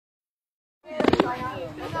Come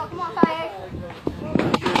on, Fsee.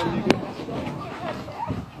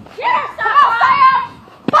 Yes, come on, Fsee.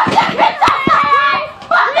 Fuck that bitch up, Fsee.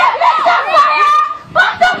 Fuck that bitch up, Fsee.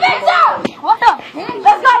 Fuck the bitch up. What the?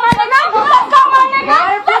 Let's go, my nigga. Let's go, my nigga.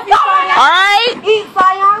 Let's go, my nigga. All right. Eat,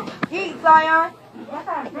 Zion. Eat, Zion.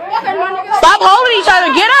 Stop holding each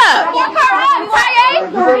other. Get up.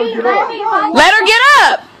 Let her get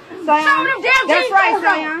up. Zion. That's right,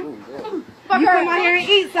 Zion. You come out here and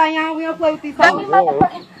eat, Zion. We don't play with these hoes.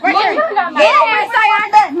 Right here. Get here,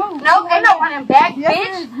 Zion. No, ain't no running back,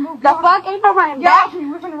 bitch. The fuck? Ain't no running back.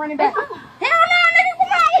 We're finna run it back. Hell no, nigga.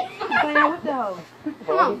 Zion, what the hell?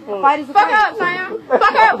 Come on. Fight is a fight. Fuck up, Zion.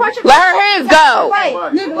 Fuck up. Let her hands go.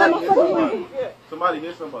 Somebody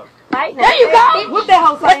hit somebody. There you go. What the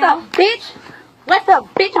hell, Zion? Bitch. What's up,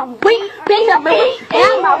 bitch? I'm weak. Bitch, I'm weak.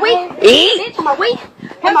 Am I weak? Eat. Bitch, am I weak?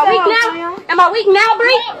 Am I weak now? Am I weak now,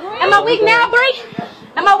 Bree? Am I weak now, Bree?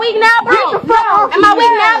 Am I weak now, Bree? Am I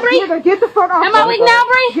weak now, Bree? Get the fuck off. Am I weak now,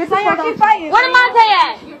 Bree? Get the fuck off. Where am I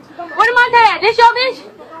at? Where am I at? This your bitch?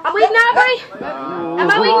 I'm weak now, Bree? Am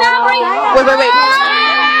I weak now, Bree? Wait.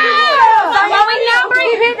 Am I weak now,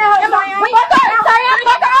 Bree? Am I weak? Fuck up.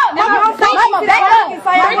 Back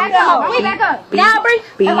up. Now, Bree.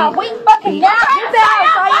 Am I weak fucking now?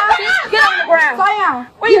 Get on the ground.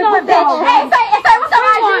 Where you going, bitch? Hey, say what's up,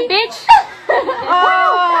 IG? Bitch.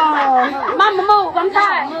 Mama, move. I'm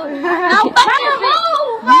tired. No, Mama,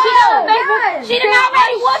 move. She done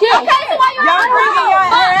already whooped you. Okay, so why you y'all bringing your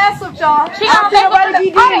ass up, y'all. She gon' take nobody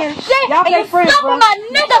be doing it. shit. Y'all And you play friends, stuck bro. with my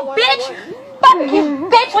nigga, bitch. Fuck you,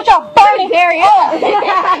 bitch, with your burning hair.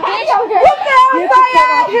 Bitch. What the hell,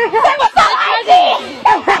 Zion? Say what's up, IG?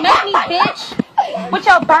 Make me, bitch. With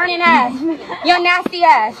your burning ass. Your nasty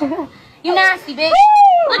ass. You nasty, bitch.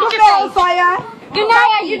 Look at your face. Zion? You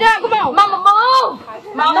nasty. You done. Come on. Mama, move.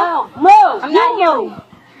 Mama, move. I'm not you.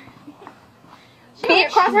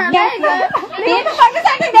 Bitch. Cross her legs. Bitch.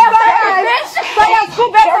 Bitch. Zion,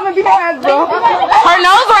 scoot back from the beat ass, bro. Her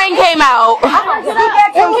nose ring came out. Scoot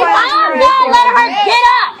back from the I'm not letting her get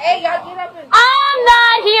up. I'm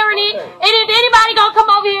not hearing it. And if anybody gonna come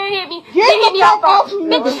over here and hit me, then hit me off.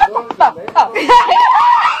 Bitch, shut the fuck up.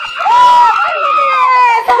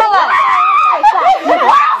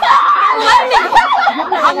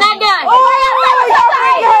 I'm not done.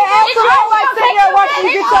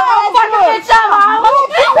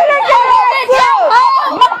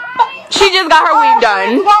 She just got her weave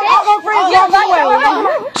done.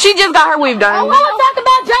 She just got her weave done. Who was talking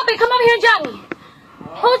about jumping? Come over here and jump me.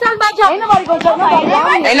 Who was talking about jumping? Ain't nobody gonna jump nobody.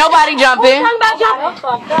 Ain't nobody jumping. Who was talking about jumping?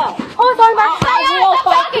 Who was talking about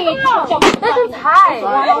jumping? This is high.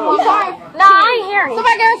 No, I ain't hearing.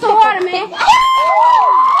 Somebody get us some water, man.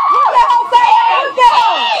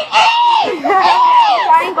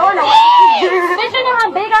 I ain't going nowhere. Bitch, you know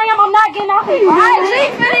how big I am? I'm not getting off here.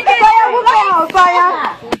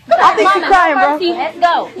 I think she's crying, bro. Let's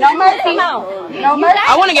go. No mercy. No mercy.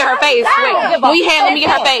 I want to get her face. Wait, will you hand? Let me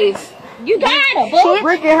get her face. You got it, bitch.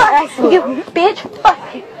 Rick and her ass. Bitch. Fuck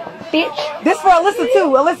you. Bitch. This for Alyssa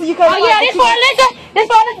too. Alyssa, you can't. Oh yeah, this for Alyssa. This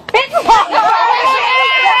for Alyssa. Bitch.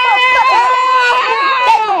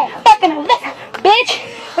 Fucking Alyssa. Bitch.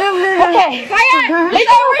 Okay.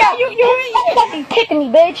 You fucking kicking me,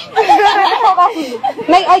 bitch.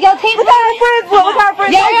 Make your teeth. What kind of friends? What kind of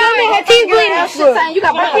friends? Yeah, her teeth bleeding. You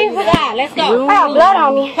got my teeth bleeding. Let's go. I got blood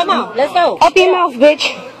on me. Come on, let's go. Open your mouth,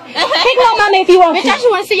 bitch. Pick my mama if you want to. Bitch, I just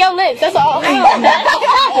want to see your lips. That's all. Come on.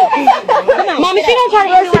 Mommy, she don't try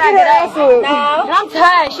to hit me when I get up. No. I'm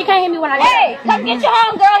tired. She can't hit me when I get up. Hey, come get your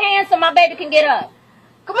homegirl hands so my baby can get up.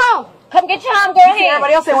 Come on. Come get your homegirl hands.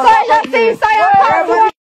 Everybody else say one.